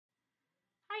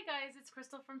Hi guys, it's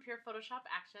Crystal from Pure Photoshop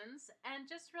Actions, and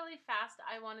just really fast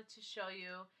I wanted to show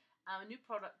you a new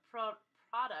product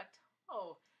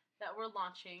that we're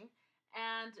launching,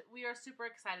 and we are super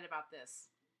excited about this.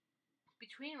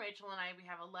 Between Rachel and I, we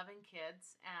have 11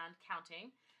 kids and counting,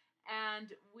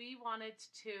 and we wanted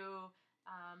to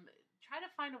try to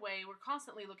find a way. We're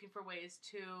constantly looking for ways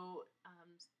to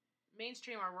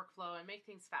mainstream our workflow and make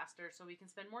things faster so we can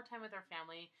spend more time with our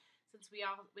family, since we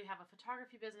have a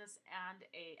photography business and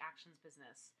a actions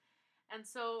business. And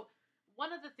so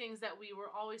one of the things that we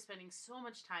were always spending so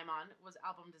much time on was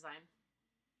album design.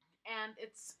 And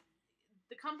it's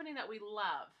the company that we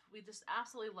love. We just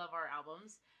absolutely love our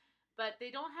albums, but they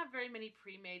don't have very many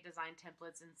pre-made design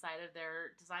templates inside of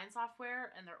their design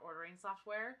software and their ordering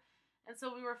software. And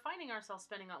so we were finding ourselves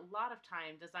spending a lot of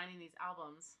time designing these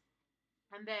albums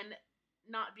and then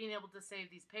not being able to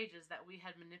save these pages that we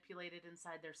had manipulated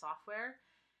inside their software.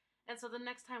 And so the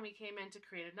next time we came in to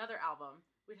create another album,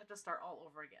 we'd have to start all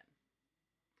over again.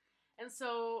 And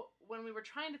so when we were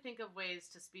trying to think of ways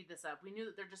to speed this up, we knew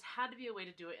that there just had to be a way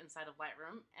to do it inside of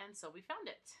Lightroom, and so we found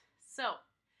it. So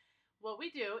what we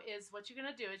do is, what you're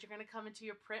going to do is you're going to come into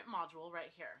your print module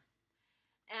right here.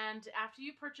 And after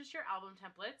you purchase your album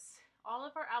templates, all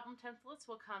of our album templates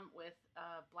will come with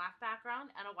a black background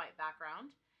and a white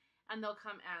background, and they'll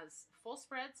come as full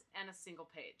spreads and a single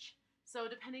page. So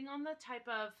depending on the type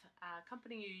of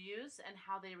company you use and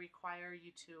how they require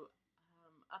you to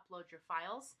upload your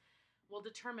files, will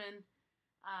determine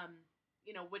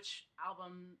which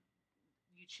album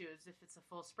you choose, if it's a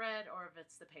full spread or if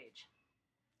it's the page.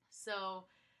 So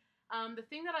the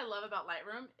thing that I love about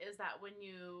Lightroom is that when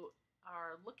you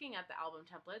are looking at the album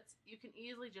templates, you can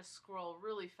easily just scroll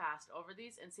really fast over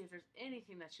these and see if there's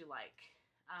anything that you like.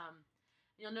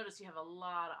 You'll notice you have a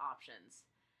lot of options,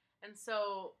 and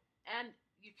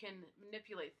you can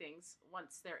manipulate things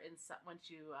once they're inside. Once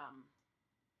you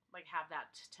have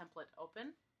that template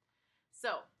open.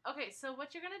 So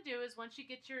what you're gonna do is, once you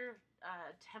get your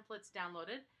templates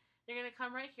downloaded, you're gonna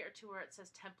come right here to where it says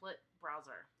Template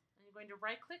Browser, and you're going to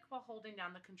right-click while holding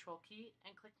down the Control key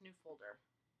and click New Folder.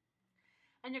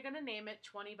 And you're gonna name it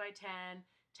 20 by 10.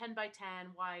 10 by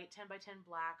 10 white, 10 by 10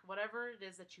 black, whatever it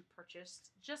is that you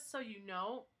purchased, just so you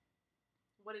know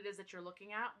what it is that you're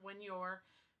looking at when you're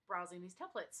browsing these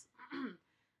templates.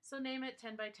 So name it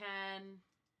 10 by 10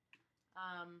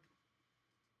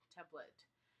 template,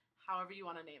 however you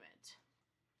want to name it.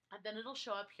 And then it'll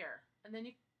show up here. And then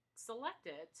you select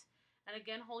it, and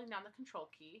again, holding down the Control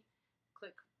key,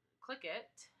 click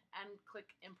it, and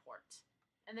click Import.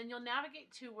 And then you'll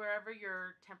navigate to wherever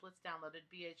your template's downloaded,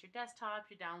 be it your desktop,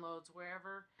 your downloads,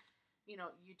 wherever you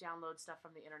download stuff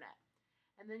from the internet.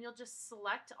 And then you'll just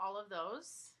select all of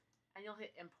those and you'll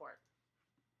hit Import.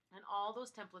 And all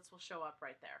those templates will show up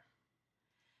right there.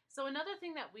 So another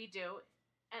thing that we do,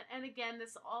 and again,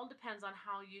 this all depends on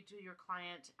how you do your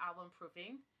client album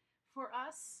proofing. For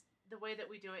us, the way that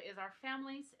we do it is our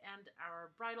families and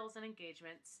our bridals and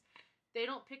engagements, they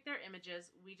don't pick their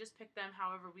images. We just pick them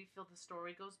however we feel the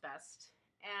story goes best.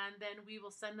 And then we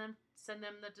will send them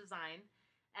the design,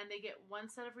 and they get one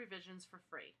set of revisions for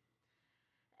free.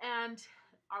 And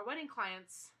our wedding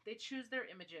clients, they choose their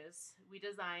images. We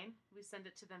design, we send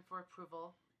it to them for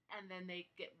approval, and then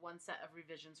they get one set of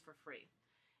revisions for free.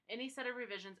 Any set of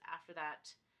revisions after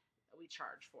that, we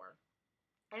charge for.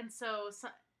 And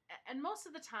and most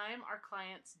of the time, our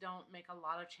clients don't make a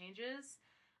lot of changes.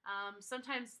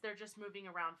 Sometimes they're just moving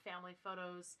around family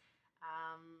photos,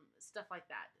 stuff like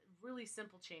that. Really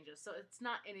simple changes. So it's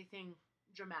not anything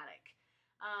dramatic.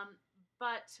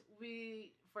 But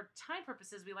for time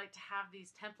purposes, we like to have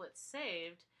these templates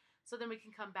saved so then we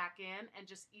can come back in and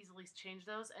just easily change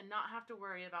those and not have to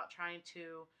worry about trying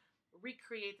to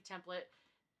recreate the template,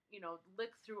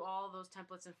 look through all those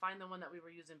templates and find the one that we were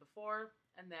using before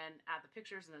and then add the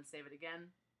pictures and then save it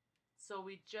again. So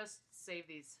we just save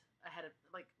these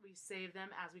we save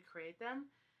them as we create them.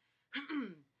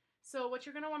 So what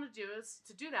you're going to want to do is,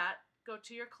 to do that, go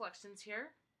to your collections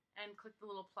here and click the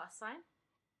little plus sign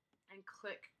and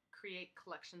click Create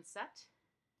Collection Set.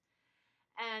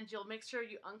 And you'll make sure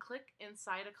you unclick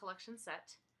inside a collection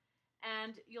set,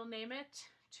 and you'll name it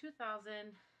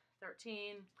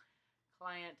 2013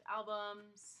 Client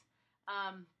Albums,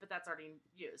 but that's already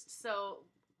used. So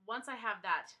once I have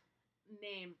that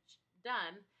name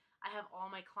done, I have all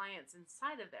my clients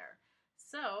inside of there.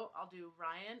 So I'll do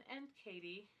Ryan and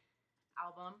Katie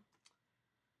album,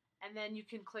 and then you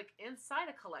can click inside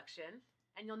a collection,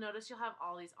 and you'll notice you'll have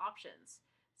all these options.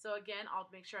 So again, I'll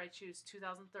make sure I choose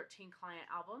 2013 Client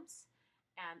Albums,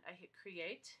 and I hit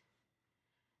Create,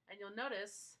 and you'll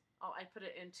notice, I put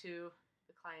it into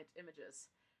the client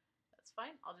images. That's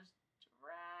fine. I'll just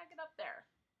drag it up there.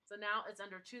 So now it's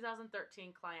under 2013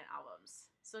 client albums.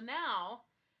 So now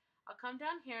I'll come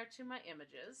down here to my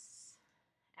images,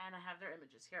 and I have their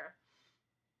images here.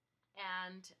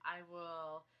 And I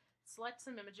will select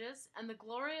some images. And the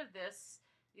glory of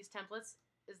these templates,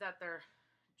 is that they're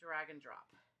drag and drop.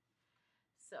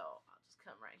 So I'll just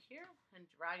come right here and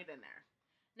drag it in there.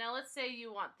 Now let's say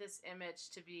you want this image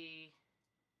to be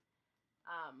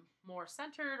more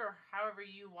centered, or however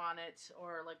you want it,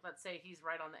 or like let's say he's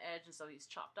right on the edge and so he's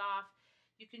chopped off.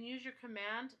 You can use your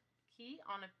command key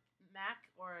on a Mac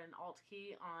or an alt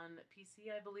key on PC,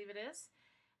 I believe it is,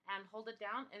 and hold it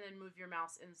down and then move your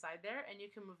mouse inside there and you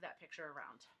can move that picture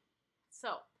around.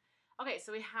 So, okay,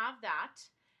 so we have that.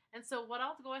 And so what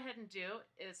I'll go ahead and do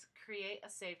is create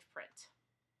a saved print.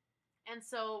 And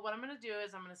so what I'm going to do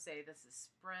is I'm going to say this is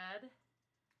spread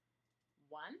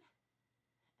 1.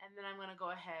 And then I'm going to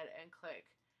go ahead and click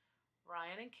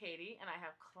Ryan and Katie, and I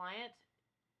have client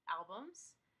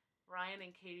albums, Ryan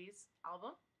and Katie's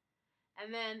album.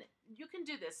 And then you can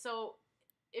do this. So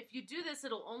if you do this,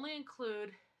 it'll only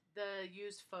include the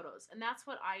used photos. And that's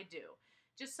what I do,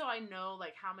 just so I know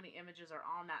like how many images are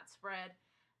on that spread.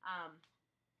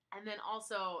 And then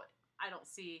also I don't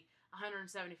see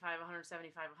 175, 175,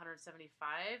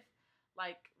 175,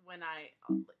 like when I,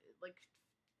 like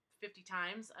 50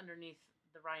 times underneath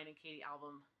the Ryan and Katie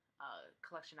album,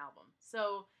 collection album.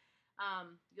 So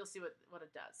you'll see what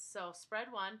it does. So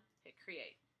spread 1, hit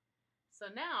create.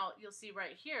 So now you'll see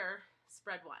right here,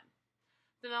 spread 1.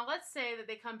 So now let's say that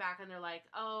they come back and they're like,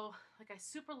 oh, like I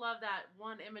super love that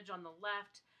one image on the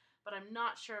left, but I'm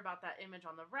not sure about that image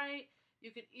on the right.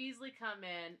 You could easily come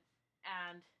in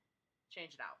and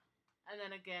change it out. And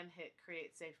then again, hit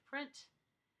create save print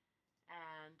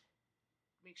and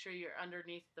make sure you're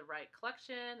underneath the right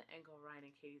collection and go Ryan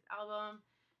and Katie's album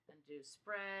and do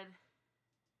spread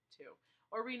 2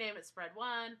 or rename it spread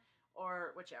 1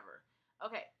 or whichever.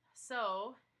 Okay,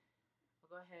 so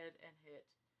we'll go ahead and hit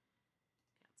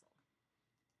cancel.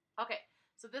 Okay,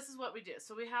 so this is what we do.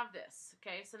 So we have this.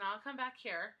 Okay, so now I'll come back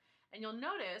here and you'll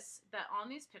notice that on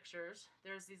these pictures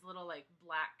there's these little like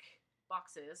black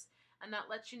boxes, and that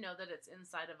lets you know that it's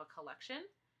inside of a collection.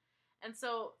 And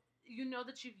so you know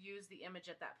that you've used the image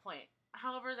at that point.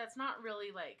 However, that's not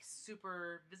really like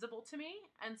super visible to me.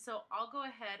 And so I'll go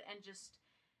ahead and just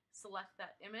select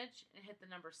that image and hit the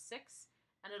number 6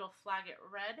 and it'll flag it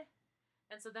red.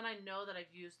 And so then I know that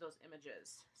I've used those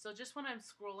images. So just when I'm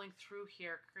scrolling through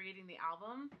here, creating the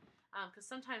album, because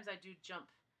sometimes I do jump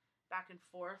back and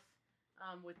forth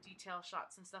with detail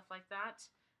shots and stuff like that.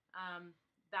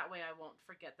 That way I won't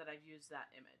forget that I've used that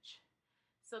image.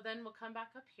 So then we'll come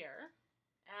back up here.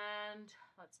 And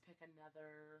let's pick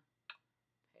another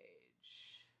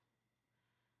page.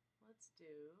 Let's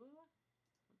see.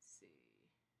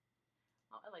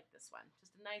 Oh, I like this one.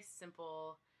 Just a nice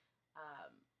simple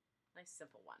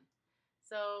one.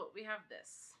 So we have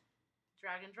this.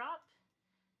 Drag and drop.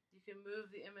 You can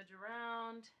move the image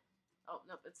around. Oh,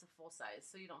 nope, it's a full size,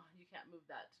 so you can't move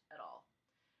that at all.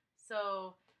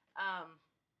 So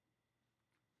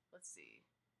let's see.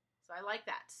 So I like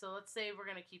that. So let's say we're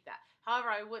going to keep that. However,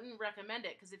 I wouldn't recommend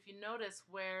it because if you notice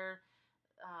where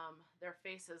their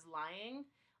face is lying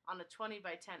on a 20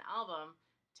 by 10 album,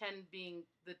 10 being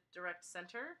the direct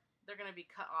center, they're going to be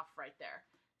cut off right there.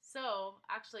 So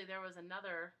actually there was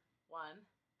another one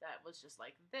that was just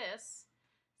like this.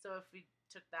 So if we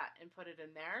took that and put it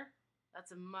in there,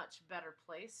 that's a much better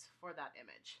place for that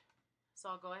image. So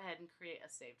I'll go ahead and create a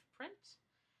saved print.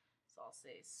 So I'll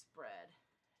say spread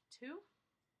 2.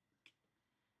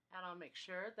 And I'll make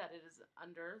sure that it is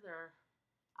under their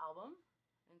album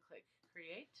and click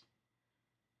create.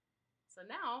 So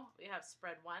now we have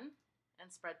spread 1 and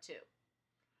spread 2.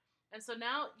 And so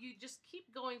now you just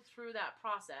keep going through that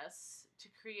process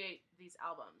to create these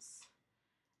albums.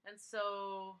 And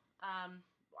so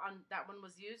on that one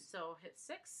was used, so hit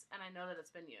 6 and I know that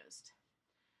it's been used.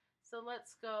 So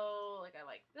let's go, like I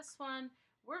like this one.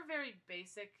 We're very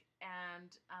basic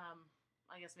and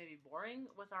I guess maybe boring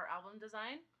with our album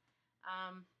design.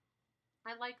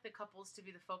 I like the couples to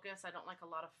be the focus. I don't like a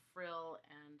lot of frill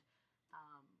and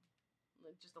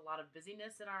just a lot of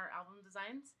busyness in our album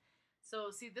designs.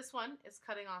 So see, this one is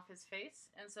cutting off his face.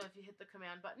 And so if you hit the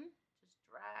command button, just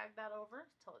drag that over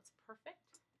till it's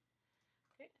perfect.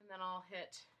 Okay, and then I'll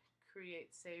hit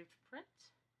create saved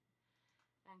print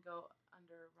and go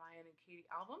under Ryan and Katie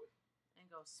album and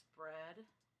go spread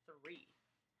 3.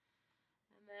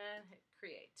 And then hit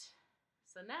create.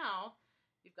 So now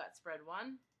you've got spread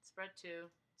 1, spread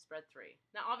 2, spread 3.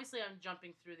 Now obviously I'm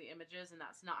jumping through the images and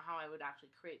that's not how I would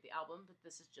actually create the album, but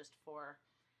this is just for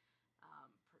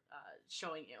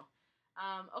showing you.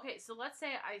 Okay, so let's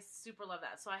say I super love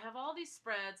that. So I have all these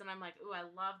spreads and I'm like, ooh, I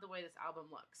love the way this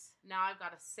album looks. Now I've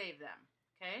got to save them,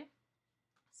 okay?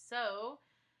 So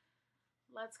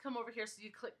let's come over here. So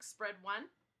you click spread one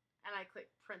and I click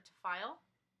print to file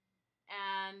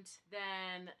and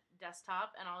then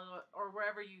desktop and or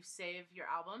wherever you save your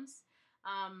albums.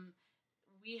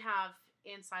 We have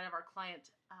inside of our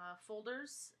client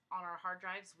folders on our hard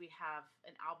drives, we have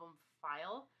an album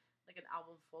file, like an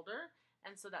album folder.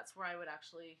 And so that's where I would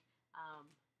actually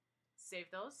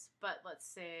save those. But let's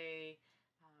say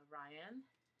Ryan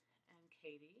and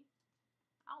Katie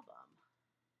album.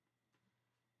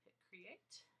 Hit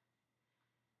create.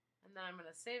 And then I'm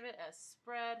going to save it as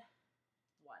spread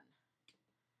one.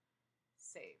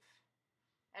 Save.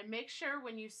 And make sure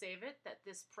when you save it that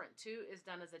this print to is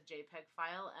done as a JPEG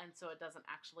file, and so it doesn't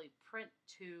actually print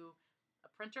to a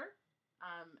printer.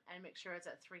 And make sure it's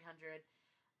at 300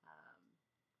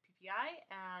 PPI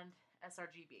and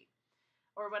sRGB,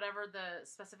 or whatever the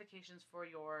specifications for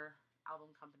your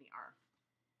album company are.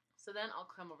 So then I'll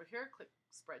come over here, click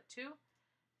spread to,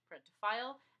 print to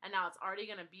file, and now it's already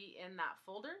going to be in that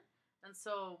folder. And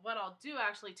so what I'll do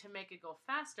actually to make it go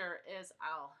faster is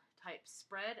I'll type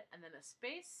spread and then a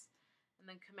space and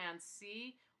then Command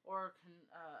C or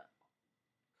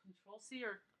Control C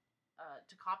or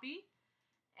to copy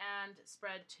and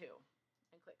spread 2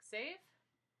 and click save,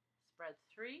 spread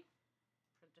 3,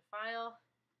 print to file,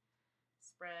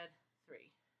 spread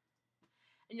 3.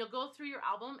 And you'll go through your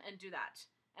album and do that.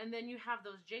 And then you have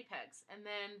those JPEGs. And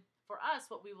then for us,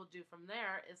 what we will do from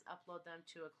there is upload them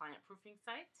to a client proofing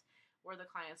site where the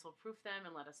clients will proof them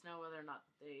and let us know whether or not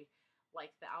they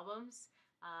like the albums.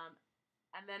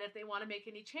 And then if they want to make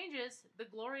any changes, the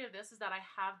glory of this is that I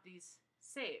have these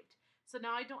saved. So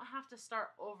now I don't have to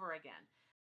start over again.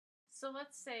 So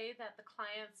let's say that the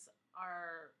clients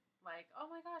are like, oh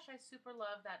my gosh, I super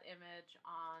love that image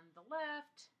on the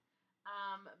left,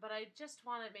 but I just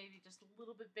want it maybe just a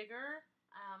little bit bigger,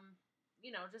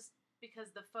 just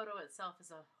because the photo itself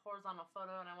is a horizontal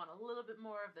photo and I want a little bit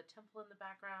more of the temple in the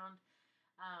background,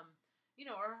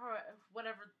 or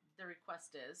whatever the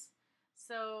request is.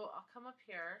 So I'll come up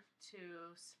here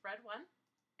to spread one,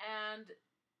 and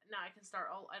now I can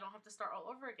I don't have to start all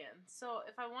over again. So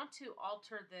if I want to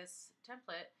alter this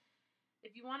template,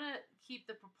 if you want to keep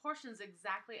the proportions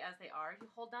exactly as they are, you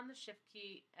hold down the shift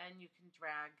key and you can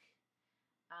drag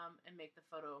and make the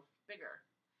photo bigger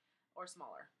or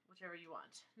smaller, whichever you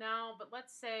want. Now, but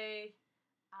let's say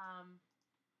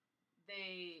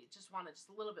they just want it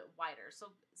just a little bit wider,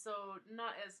 so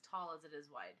not as tall as it is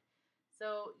wide.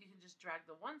 So you can just drag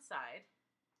the one side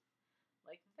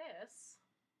like this,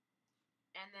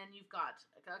 and then you've got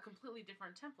a completely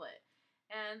different template.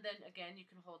 And then again, you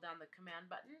can hold down the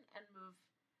command button and move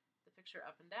the picture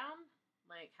up and down,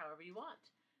 like however you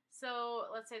want. So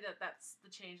let's say that that's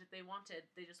the change that they wanted.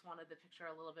 They just wanted the picture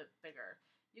a little bit bigger.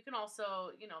 You can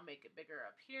also, make it bigger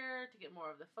up here to get more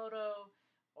of the photo,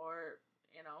 or,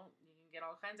 you can get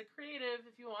all kinds of creative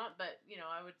if you want, but,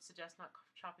 I would suggest not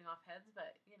chopping off heads,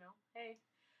 but, hey.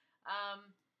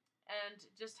 And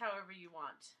just however you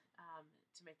want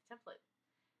to make the template.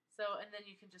 So, and then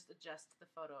you can just adjust the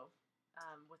photo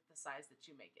with the size that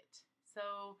you make it.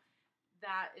 So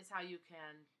that is how you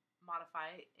can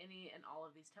modify any and all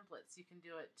of these templates. You can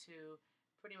do it to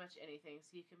pretty much anything.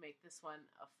 So you can make this one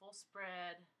a full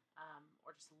spread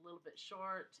or just a little bit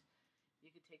short. You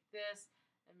could take this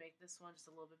and make this one just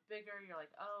a little bit bigger. You're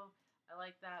like, oh, I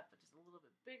like that, but just a little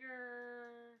bit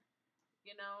bigger.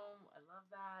 I love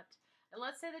that. And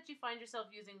let's say that you find yourself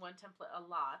using one template a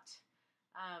lot,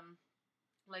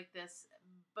 like this,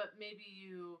 but maybe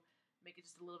you make it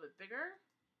just a little bit bigger.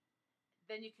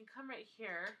 Then you can come right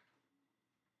here,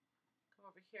 come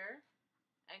over here,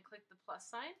 and click the plus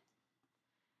sign,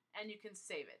 and you can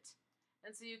save it.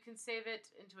 And so you can save it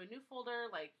into a new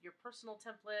folder, like your personal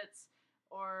templates,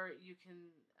 or you can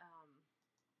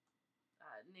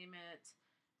name it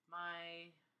my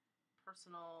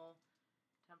personal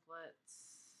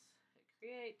templates, hit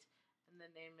create, and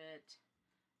then name it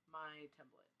my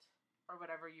template, or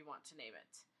whatever you want to name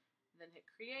it. And then hit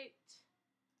create,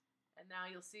 and now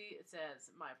you'll see it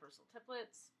says my personal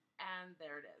templates, and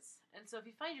there it is. And so if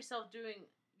you find yourself doing,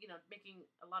 making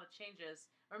a lot of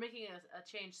changes, or making a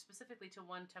change specifically to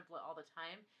one template all the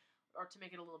time, or to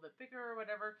make it a little bit bigger or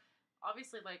whatever,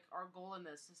 obviously, like, our goal in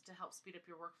this is to help speed up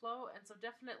your workflow, and so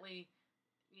definitely,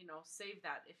 save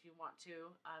that if you want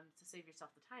to save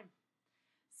yourself the time.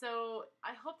 So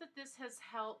I hope that this has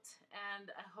helped,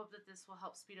 and I hope that this will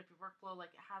help speed up your workflow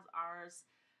like it has ours.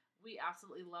 We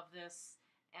absolutely love this,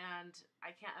 and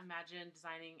I can't imagine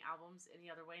designing albums any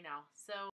other way now. So